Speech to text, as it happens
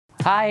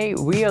Hi,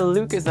 we are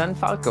Lucas and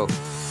Falco.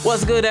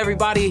 What's good,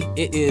 everybody?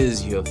 It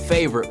is your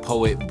favorite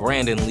poet,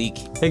 Brandon Leak.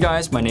 Hey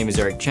guys, my name is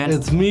Eric Chen.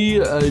 It's me,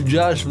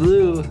 Josh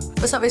Blue.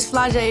 What's up, it's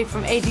Flajay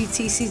from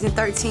AGT Season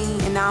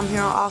 13, and now I'm here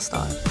on All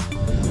Stars.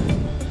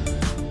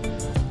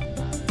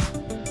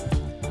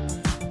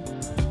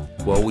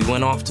 Well, we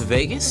went off to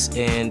Vegas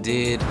and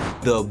did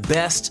the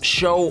best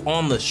show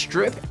on the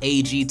strip,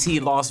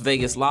 AGT Las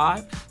Vegas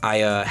Live. I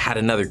had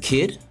another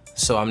kid,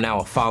 so I'm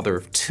now a father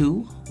of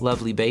 2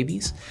 lovely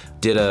babies.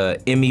 Did a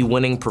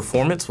Emmy-winning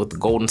performance with the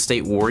Golden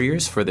State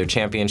Warriors for their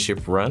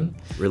championship run.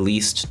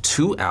 Released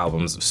 2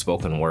 albums of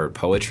spoken word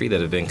poetry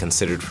that have been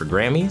considered for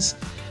Grammys.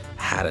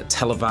 Had a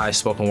televised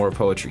spoken word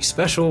poetry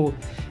special.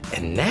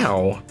 And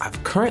now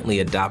I've currently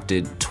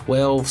adopted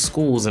 12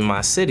 schools in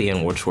my city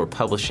in which we're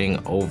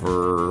publishing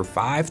over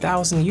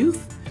 5,000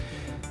 youth.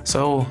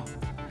 So,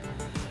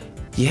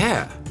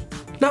 yeah,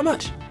 not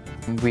much.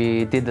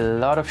 We did a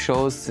lot of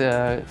shows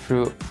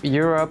through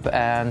Europe,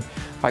 and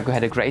Falco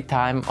had a great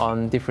time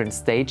on different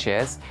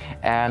stages,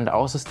 and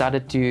also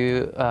started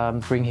to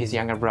bring his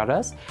younger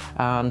brothers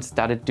and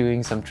started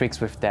doing some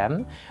tricks with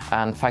them.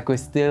 And Falco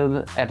is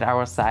still at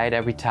our side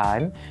every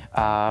time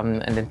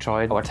and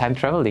enjoyed our time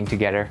traveling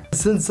together.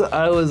 Since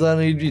I was on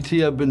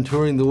AGT, I've been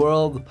touring the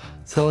world,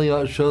 selling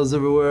out shows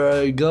everywhere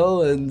I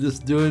go, and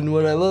just doing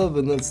what I love,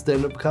 and that's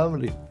stand-up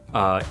comedy.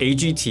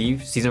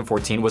 AGT Season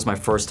 14 was my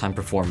first time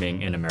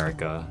performing in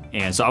America.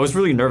 And so I was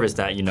really nervous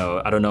that,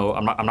 I don't know,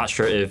 I'm not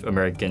sure if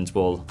Americans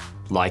will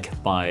like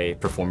my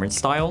performance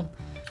style.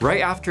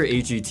 Right after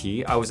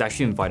AGT, I was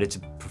actually invited to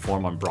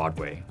perform on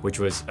Broadway, which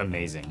was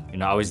amazing.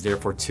 I was there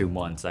for 2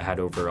 months. I had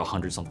over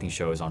 100-something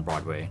shows on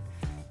Broadway,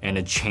 and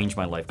it changed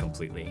my life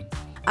completely.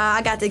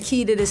 I got the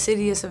key to the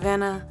city of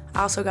Savannah.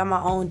 I also got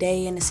my own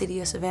day in the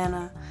city of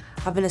Savannah.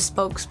 I've been a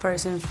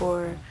spokesperson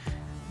for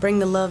Bring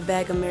the Love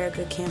Back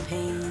America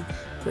campaign,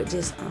 which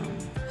just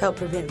help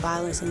prevent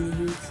violence in the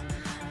youth.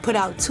 Put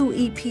out 2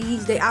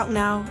 EPs, they out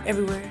now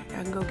everywhere.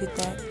 I can go get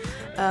that.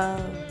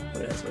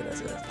 What else?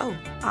 Oh,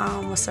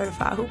 I'm a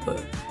certified hooper.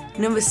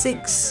 Number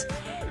 6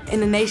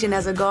 in the nation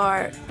as a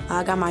guard.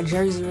 I got my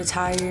jersey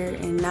retired,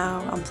 and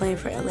now I'm playing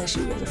for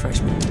LSU as a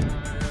freshman.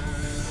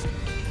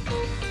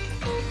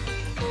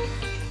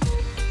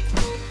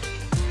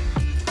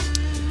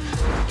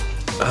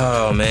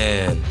 Oh,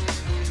 man.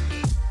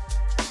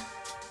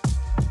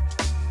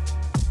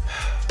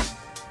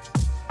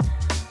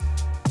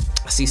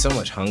 I see so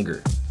much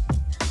hunger,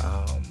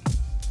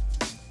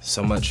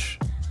 so much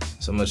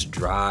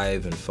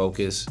drive and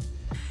focus.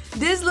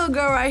 This little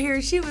girl right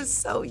here, she was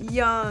so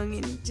young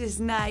and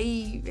just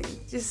naive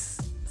and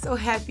just so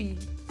happy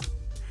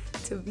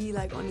to be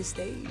like on the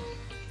stage.